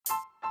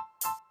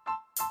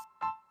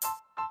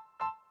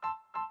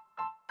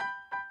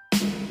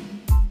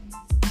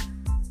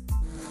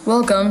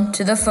Welcome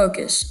to The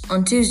Focus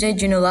on Tuesday,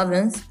 June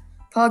 11th,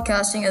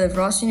 podcasting out of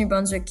Ross, New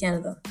Brunswick,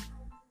 Canada.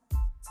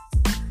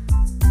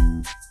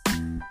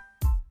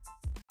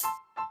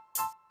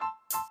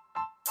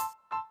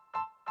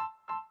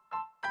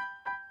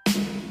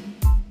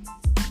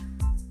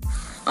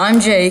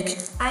 I'm Jake.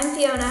 I'm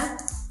Fiona.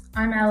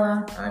 I'm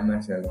Ella. I'm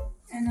Marcelo.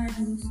 And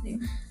I'm Lucy.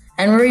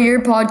 And we're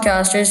your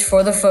podcasters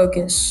for The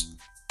Focus.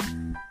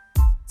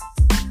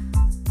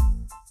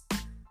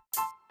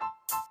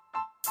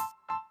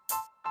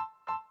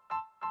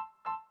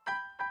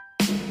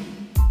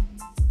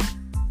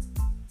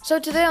 So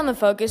today on The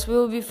Focus, we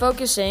will be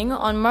focusing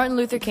on Martin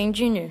Luther King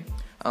Jr.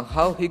 And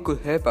how he could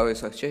help our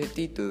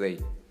society today.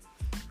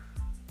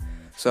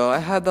 So I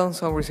had done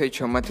some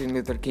research on Martin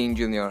Luther King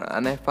Jr.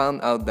 and I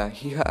found out that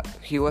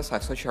he was a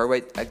social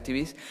rights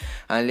activist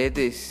and led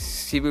the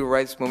civil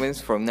rights movements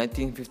from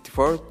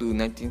 1954 to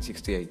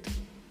 1968.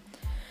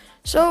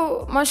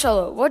 So,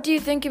 Marcelo, what do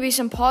you think could be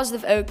some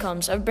positive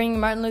outcomes of bringing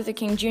Martin Luther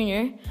King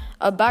Jr.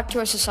 Back to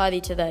our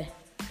society today?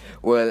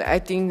 Well, I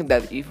think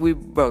that if we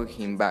brought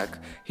him back,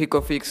 he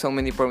could fix so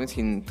many problems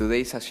in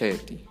today's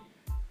society.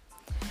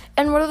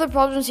 And what are the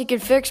problems he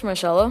could fix,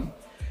 Marcelo?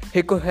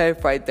 He could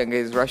help fight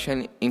against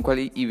racial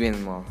inequality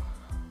even more.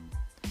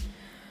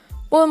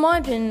 Well, in my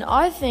opinion,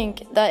 I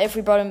think that if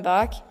we brought him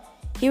back,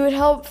 he would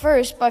help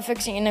first by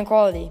fixing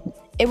inequality.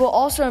 It will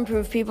also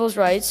improve people's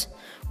rights,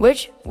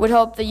 which would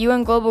help the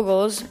UN Global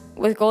Goals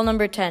with goal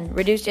number 10,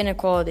 reduced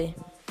inequality.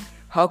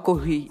 How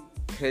could he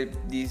help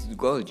this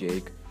goal,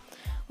 Jake?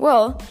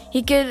 Well,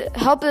 he could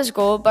help this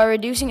goal by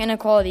reducing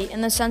inequality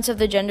in the sense of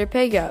the gender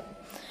pay gap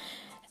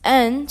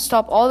and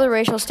stop all the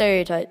racial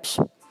stereotypes.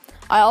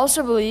 I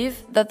also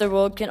believe that the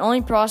world can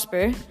only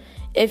prosper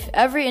if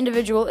every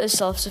individual is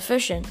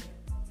self-sufficient.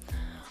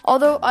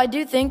 Although I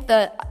do think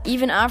that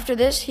even after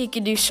this, he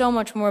could do so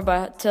much more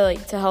to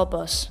help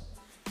us.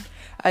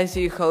 I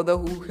see how that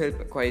will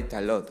help quite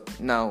a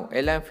lot. Now,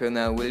 Ella and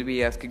Fiona will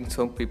be asking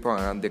some people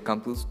around the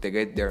campus to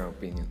get their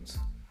opinions.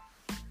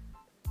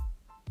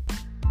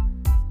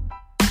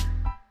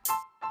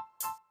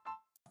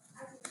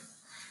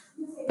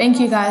 Thank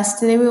you guys.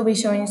 Today we will be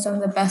showing you some of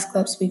the best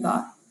clips we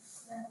got.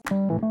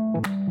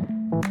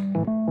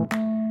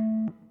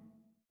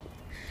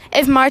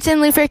 If Martin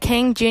Luther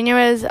King Jr.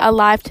 was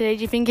alive today,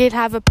 do you think he'd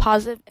have a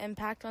positive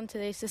impact on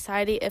today's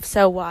society? If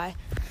so, why?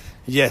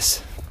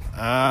 Yes.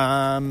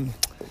 I'd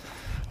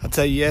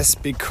say yes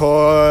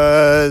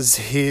because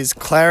his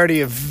clarity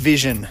of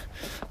vision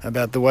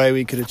about the way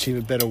we could achieve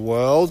a better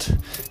world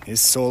is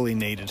sorely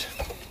needed.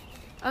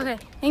 Okay,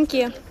 thank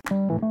you.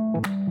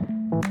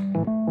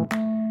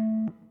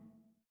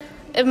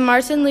 If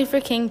Martin Luther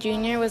King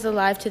Jr. was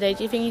alive today,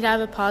 do you think he'd have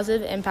a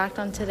positive impact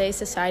on today's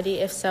society?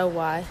 If so,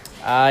 why?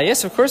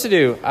 Yes, of course I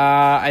do.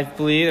 I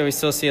believe that we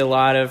still see a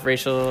lot of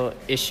racial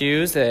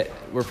issues that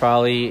were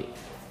probably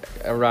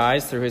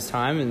arise through his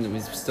time, and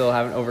we still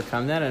haven't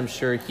overcome that. I'm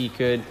sure he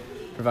could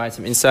provide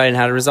some insight on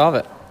how to resolve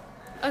it.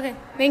 Okay,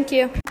 thank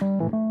you.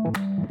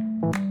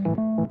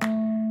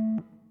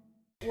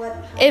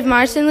 If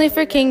Martin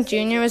Luther King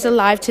Jr. was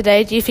alive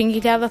today, do you think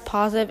he'd have a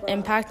positive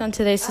impact on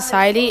today's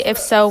society? If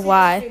so,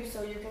 why?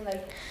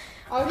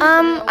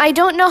 I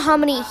don't know how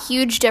many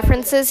huge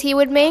differences he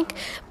would make,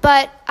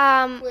 but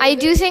I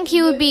do think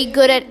he would be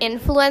good at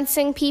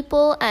influencing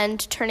people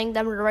and turning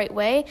them the right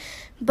way.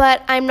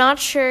 But I'm not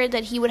sure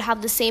that he would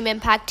have the same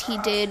impact he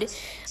did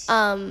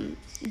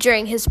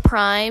during his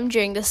prime,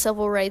 during the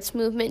civil rights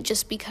movement,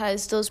 just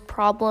because those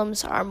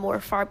problems are more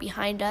far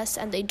behind us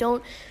and they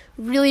don't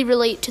really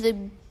relate to the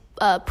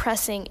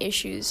pressing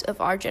issues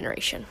of our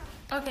generation.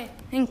 Okay,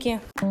 thank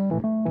you.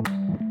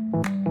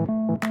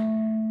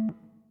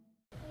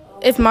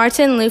 If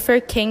Martin Luther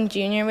King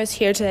Jr. was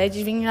here today, do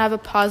you think he'd have a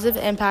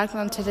positive impact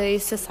on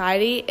today's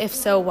society? If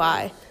so,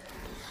 why?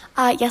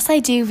 Yes, I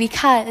do,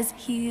 because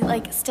he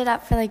stood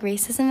up for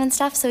racism and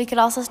stuff, so he could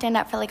also stand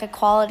up for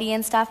equality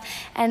and stuff.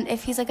 And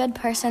if he's a good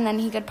person, then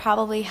he could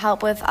probably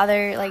help with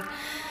other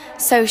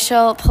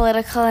social,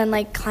 political,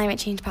 and climate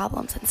change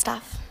problems and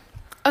stuff.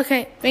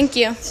 Okay, thank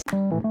you.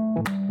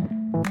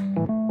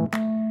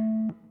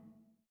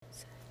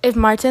 If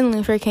Martin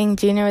Luther King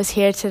Jr. was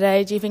here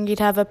today, do you think he'd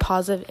have a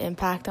positive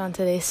impact on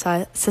today's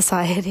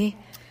society?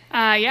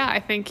 Yeah,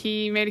 I think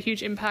he made a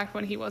huge impact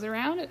when he was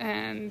around,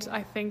 and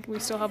I think we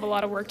still have a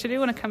lot of work to do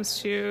when it comes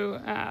to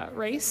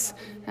race,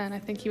 and I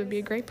think he would be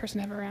a great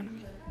person to have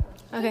around.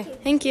 Okay,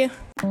 thank you.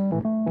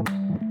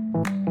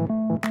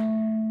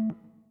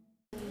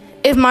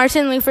 If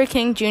Martin Luther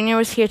King Jr.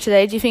 was here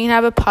today, do you think he'd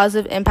have a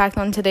positive impact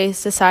on today's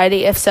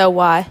society? If so,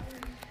 why?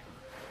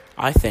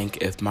 I think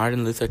if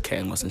Martin Luther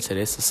King was in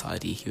today's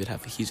society, he would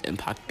have a huge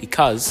impact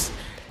because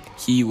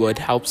he would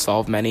help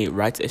solve many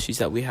rights issues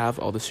that we have,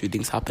 all the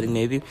shootings happening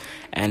maybe,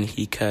 and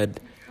he could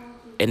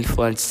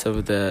influence some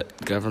of the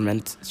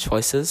government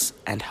choices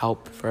and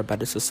help for a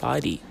better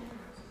society.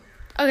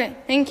 Okay,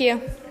 thank you.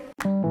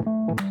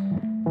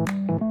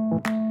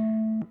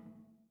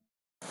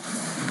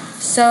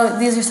 So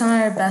these are some of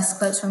our best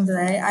clips from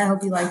today. I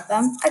hope you liked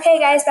them. Okay,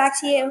 guys, back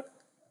to you.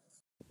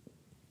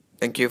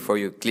 Thank you for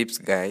your clips,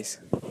 guys.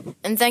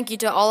 And thank you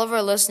to all of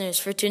our listeners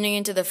for tuning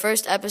into the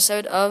first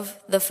episode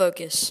of The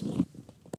Focus.